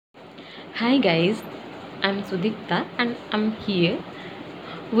Hi guys, I'm Sudipta and I'm here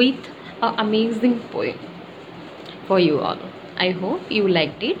with an amazing poem for you all. I hope you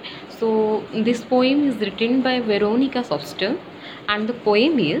liked it. So, this poem is written by Veronica Soster and the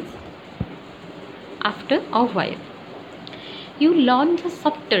poem is After a While. You learn the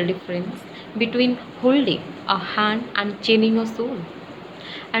subtle difference between holding a hand and chaining a soul.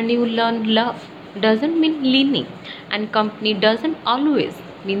 And you learn love doesn't mean leaning and company doesn't always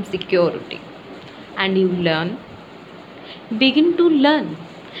mean security. And you begin to learn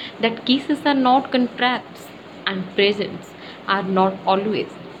that kisses are not contracts and presents are not always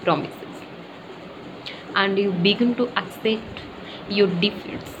promises. And you begin to accept your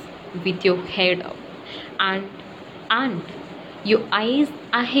defeats with your head up and your eyes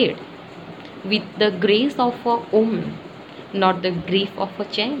ahead with the grace of a woman, not the grief of a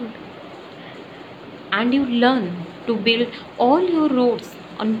child. And you learn to build all your roads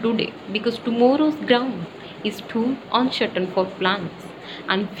on today because tomorrow's ground is too uncertain for plans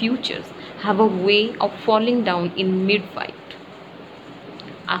and futures have a way of falling down in mid-fight.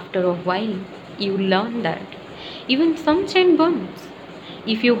 After a while, you learn that even sunshine burns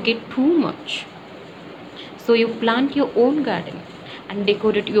if you get too much. So you plant your own garden and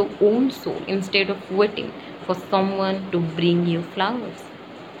decorate your own soul instead of waiting for someone to bring you flowers.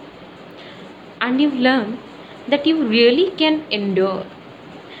 And you learn that you really can endure,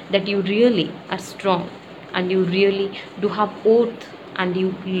 that you really are strong, and you really do have oath, and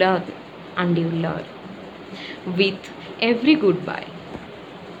you learn and you learn. With every goodbye,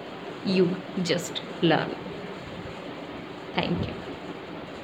 you just learn. Thank you.